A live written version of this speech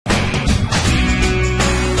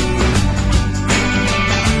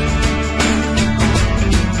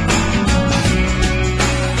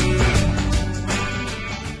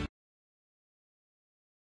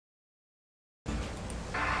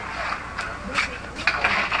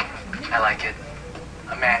like it.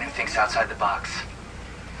 A man who thinks outside the box.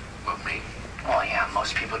 Well, me? Well, yeah,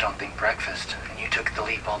 most people don't think breakfast, and you took the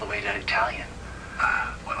leap all the way to Italian.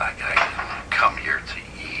 Well, I didn't come here to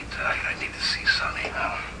eat. I need to see Sonny.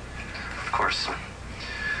 Oh, of course.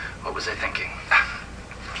 What was I thinking?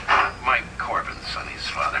 Mike Corbin, Sonny's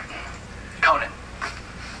father. Conan.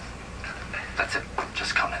 That's it.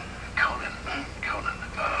 Just Conan. Conan. Conan.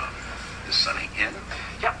 Is Sonny in?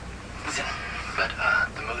 Yep, he's in. But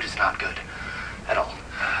the mood is not good. At all.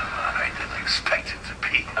 I didn't expect it to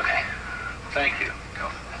be. Okay. Thank you,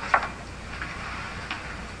 Conan.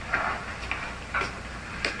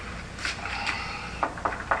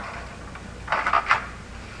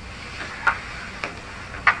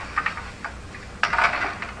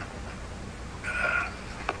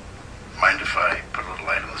 Mind if I put a little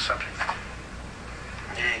light on the subject?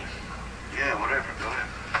 Yeah, whatever. Go ahead.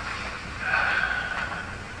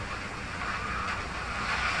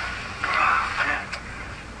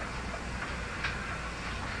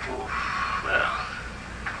 Well,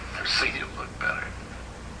 I've seen you look better.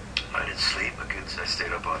 I didn't sleep because I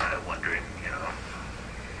stayed up all night wondering,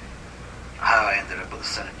 how I ended up with a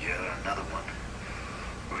Senate jail and another one.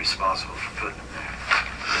 We're responsible for putting him there.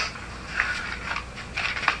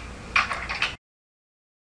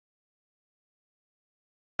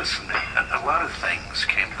 Listen, a lot of things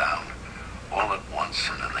came down all at once,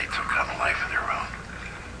 and then they took on a life of their own.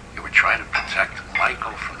 You were trying to protect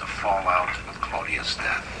Michael from the fallout of Claudia's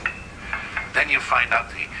death. Then you find out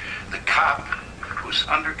the cop who's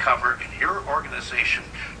undercover in your organization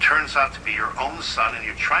turns out to be your own son, and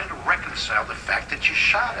you're trying to reconcile the fact that you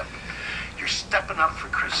shot him. You're stepping up for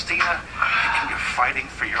Christina, and you're fighting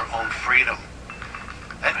for your own freedom.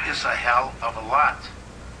 That is a hell of a lot.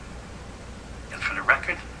 And for the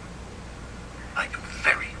record, I am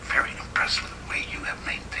very, very impressed with the way you have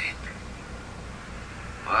maintained.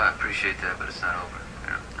 Well, I appreciate that, but it's not over.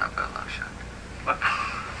 Not by a long shot. What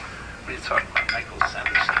are you talking about, Michael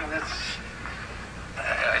Sanderson?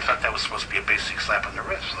 I thought that was supposed to be a basic slap on the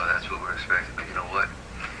wrist. Well, that's what we're expecting, but you know what?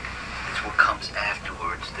 It's what comes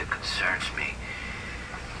afterwards that concerns me.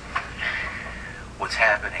 What's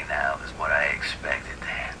happening now is what I expected to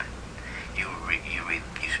happen. You read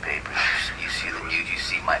newspapers, you see the news, you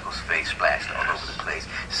see Michael's face splashed all over the place.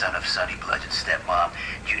 Son of Sonny bludgeoned stepmom,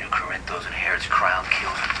 Junior Corinthos inherits crown,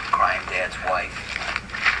 kills crime dad's wife.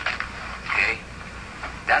 Okay?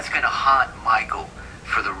 That's gonna haunt Michael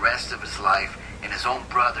for the rest of his life, and his own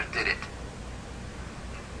brother did it.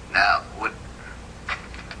 Now, what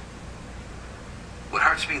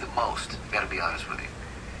hurts me the most, gotta be honest with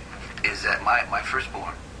you, is that my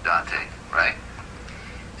firstborn, Dante, right,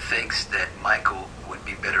 thinks that Michael would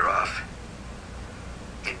be better off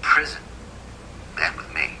in prison than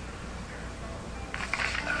with me.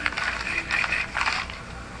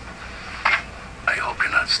 I hope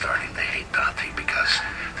you're not starting to hate Dante, because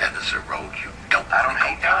that is a road you don't I want don't to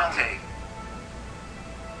hate go down. Dante.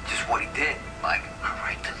 Just what he did, Mike. All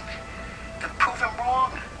right, then prove him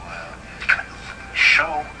wrong.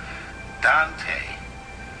 Show Dante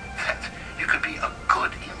that you could be a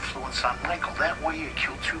good influence on Michael. That way you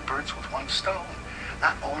kill two birds with one stone.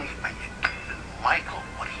 Not only are you giving Michael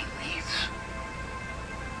what he needs,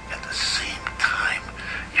 at the same time,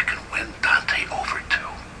 you can win Dante over too.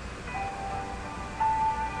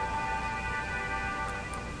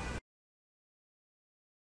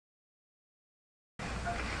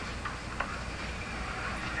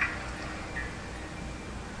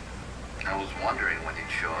 I was wondering when you'd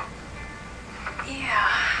show up. Yeah,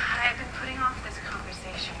 I've been putting off this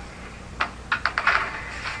conversation.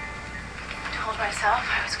 Told myself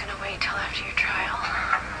I was gonna wait till after your trial.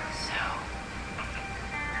 So,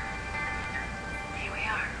 here we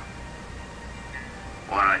are.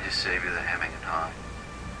 Why don't I just save you the hemming and hawing?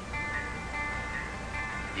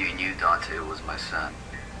 You knew Dante was my son.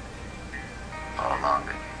 All along,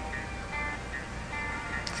 didn't you?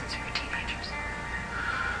 Since we were teenagers.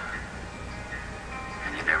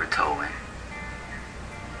 And you never told me.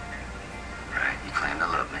 Right, you claim to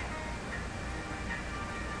love me.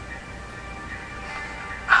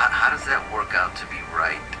 How does that work out to be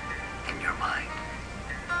right in your mind?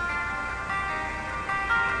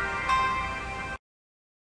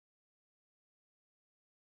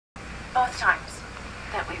 Both times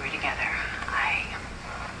that we were together, I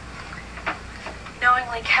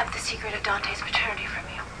knowingly kept the secret of Dante's paternity from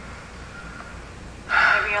you.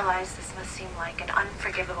 I realize this must seem like an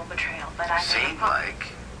unforgivable betrayal, but I Seemed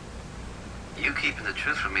like you keeping the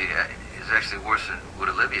truth from me is actually worse than what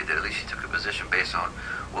Olivia did. At least she took a position based on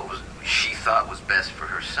what she thought was best for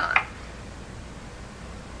her son.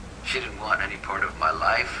 She didn't want any part of my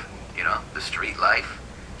life, the street life.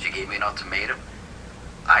 She gave me an ultimatum.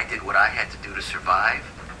 I did what I had to do to survive.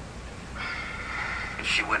 And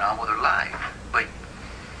she went on with her life. But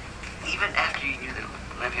even after you knew that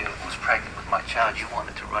Olivia was pregnant with my child, you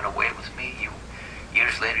wanted to run away with me.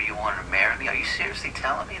 Years later, you wanted to marry me. Are you seriously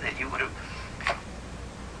telling me that you would have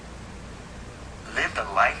lived a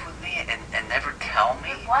life with me and never tell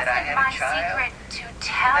me that I had a child? It wasn't my secret to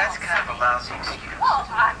tell. That's kind of a lousy excuse. Well,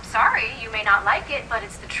 I'm sorry. You may not like it, but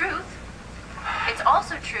it's the truth. It's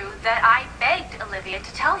also true that I begged Olivia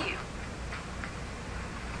to tell you.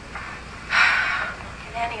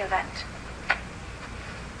 In any event,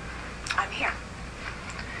 I'm here.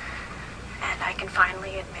 And I can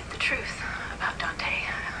finally admit the truth about Dante.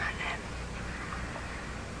 And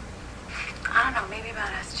I don't know, maybe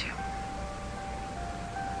about us too.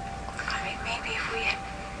 I mean, maybe if we had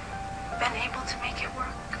been able to make it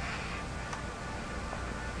work,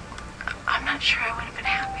 I'm not sure I would have been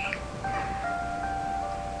happy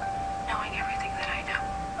knowing everything that I know.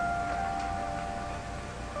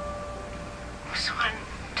 I just wanted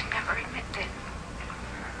to never admit that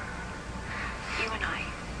you and I...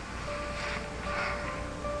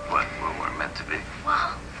 What we're meant to be?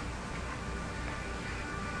 Well,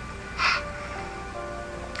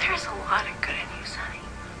 there's a lot of good in you, Sonny.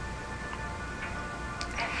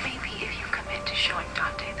 And maybe if you commit to showing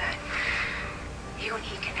Dante that you and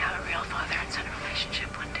he can have a real father and son relationship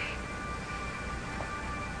one day,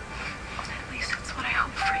 at least that's what I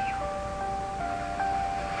hope for you.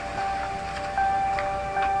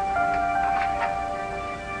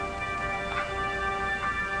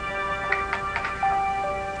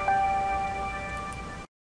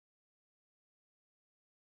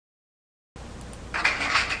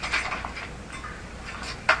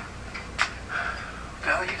 What the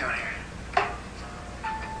hell are you doing here?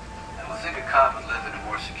 I would think a cop would live in a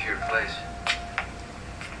more secure place.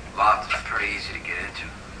 Loft is pretty easy to get into.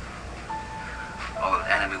 All an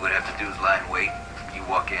enemy would have to do is lie in wait. You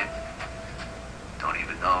walk in. Don't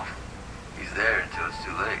even know he's there until it's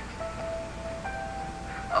too late.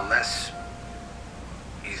 Unless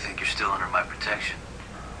you think you're still under my protection.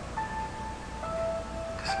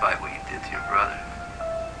 Despite what you did to your brother.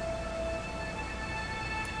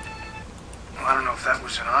 Well, I don't know if that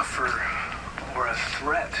was an offer or a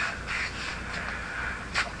threat.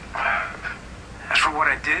 As for what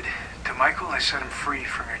I did to Michael, I set him free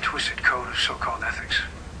from your twisted code of so-called ethics.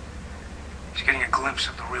 He's getting a glimpse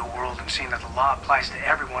of the real world and seeing that the law applies to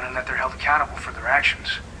everyone and that they're held accountable for their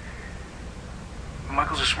actions. But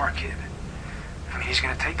Michael's a smart kid. I mean, he's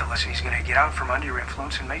going to take the lesson. He's going to get out from under your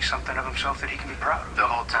influence and make something of himself that he can be proud of. The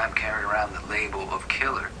whole time carrying around the label of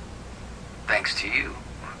killer. Thanks to you,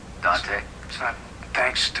 Dante. It's not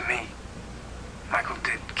thanks to me. Michael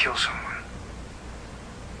did kill someone.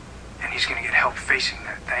 And he's going to get help facing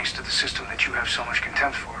that, thanks to the system that you have so much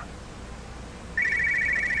contempt for.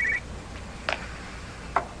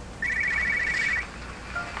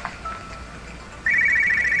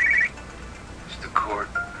 It's the court,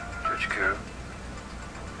 Judge Carroll.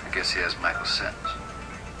 I guess he has Michael's sentence.